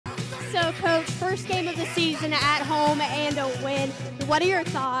So, Coach, first game of the season at home and a win. What are your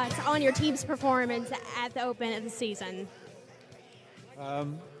thoughts on your team's performance at the open of the season?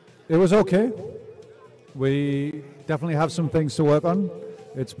 It was okay. We definitely have some things to work on.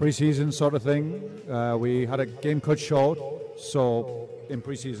 It's preseason sort of thing. We had a game cut short, so in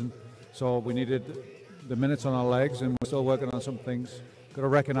preseason, so we needed the minutes on our legs, and we're still working on some things. Got to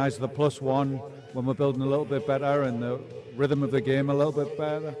recognize the +1 when we're building a little bit better and the rhythm of the game a little bit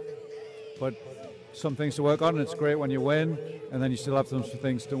better. But some things to work on. It's great when you win, and then you still have some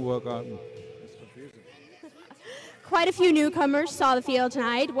things to work on. It's confusing. Quite a few newcomers saw the field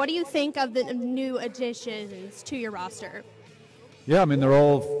tonight. What do you think of the new additions to your roster? Yeah, I mean, they're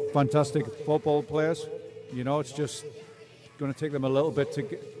all fantastic football players. You know, it's just going to take them a little bit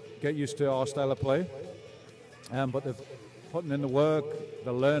to get used to our style of play. But they're putting in the work,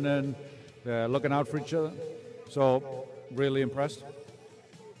 they're learning, they're looking out for each other. So, really impressed.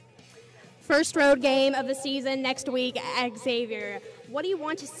 First road game of the season next week at Xavier. What do you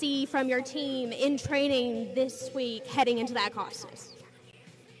want to see from your team in training this week heading into that contest?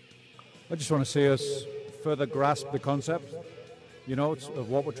 I just want to see us further grasp the concept, you know, of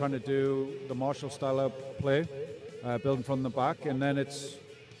what we're trying to do, the Marshall style of play, building from the back, and then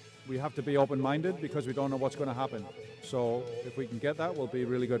we have to be open-minded because we don't know what's going to happen. So if we can get that, we'll be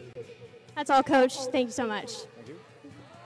really good. That's all, Coach. Thank you so much. Thank you.